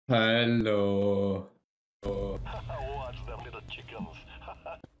Hello. Oh. Watch the little chickens.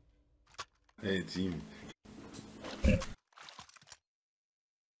 Hey, team.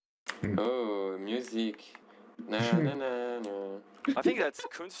 Oh, music. Na na na na. I think that's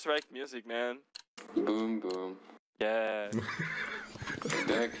Counter-Strike music, man. Boom boom. Yeah.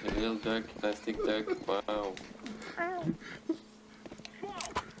 Duck, real duck, plastic duck. Wow.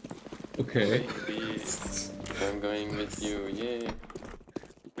 Okay. Maybe. I'm going with you. Yeah.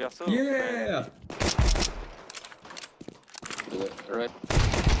 We are so Yeah. Right.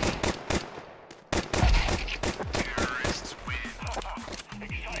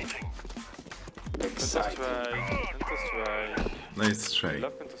 Counter-Strike. Counter-Strike. Nice I try.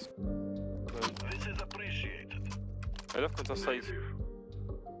 love Counter-Strike. This is appreciated. I love Counter-Strike.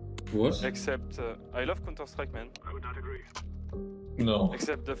 What? Except, I love Counter-Strike, man. I would not agree. No.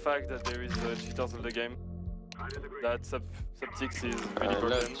 Except the fact that there is cheaters in the game. I disagree. That sub-6 is I really love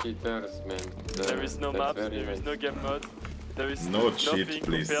broken. cheaters, man. There is no That's maps, very there is nice. no game mode. There is No nothing cheat,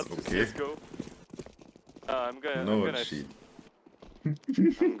 please, compared to okay? CSGO. I'm No gonna cheat.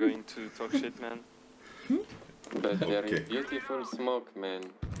 I'm going to talk shit, man. But there is Okay. beautiful smoke, man.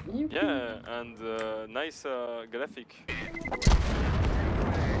 Yeah, and nice graphic.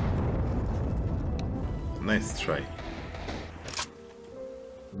 Nice try.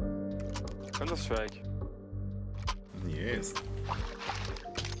 Counter-Strike. Yes.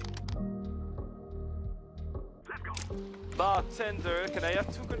 Bartender, can I have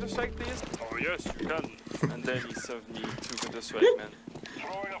 2 Counter-Strike, please? Oh yes, you can. And then he served me 2 Counter-Strike, man.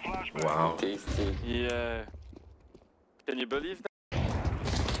 Throwing a flashbang. Wow. Tasty. Yeah. Can you believe that?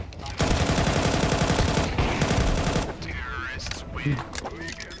 Terrorists win. We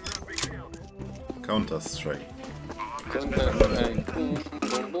cannot be killed. Counter strike. Counter-Strike. Boom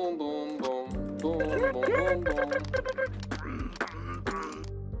boom boom boom boom. Boom boom boom boom.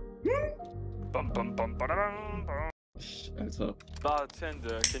 Bum bum bum ba-da-bum, bum. Alter.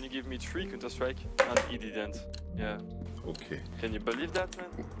 Bartender, can you give me 3 Counter-Strike? And he didn't. Yeah. Okay. Can you believe that,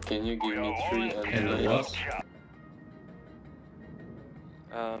 man? Can you give me 3 and And nine? what?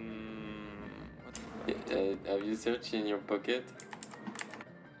 Have you searched in your pocket?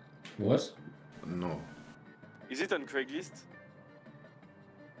 What? No. Is it on Craigslist?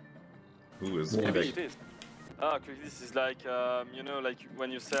 Who is Yeah. Maybe back? it is. Ah, Craigslist is like, you know, like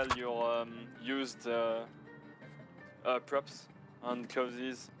when you sell your used props and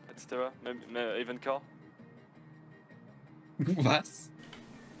clothes, etc. Maybe even car. Was?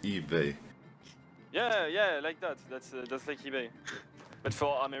 eBay. Yeah, yeah, like that. That's like eBay, but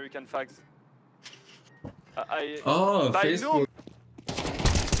for American fags. Oh, By Facebook.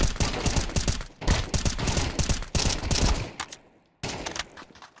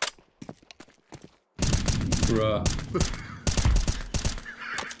 Bruh.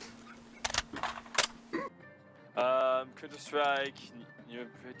 Counter-Strike, new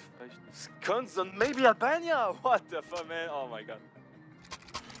Cons on maybe Albania. What the fuck, man? Oh my god.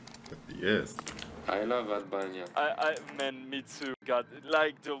 Yes. I love Albania. Man, me too. God,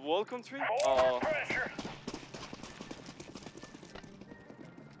 like the whole country. Oh, Pressure.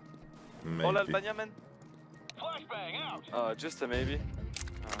 Maybe. all Albania, man. Flashbang out. Just a maybe.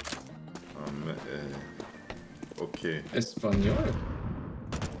 Okay. Español.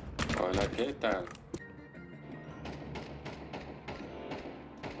 Hola, ¿qué tal?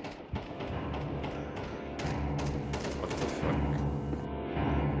 What the fuck?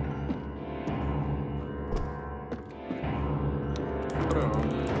 Bro,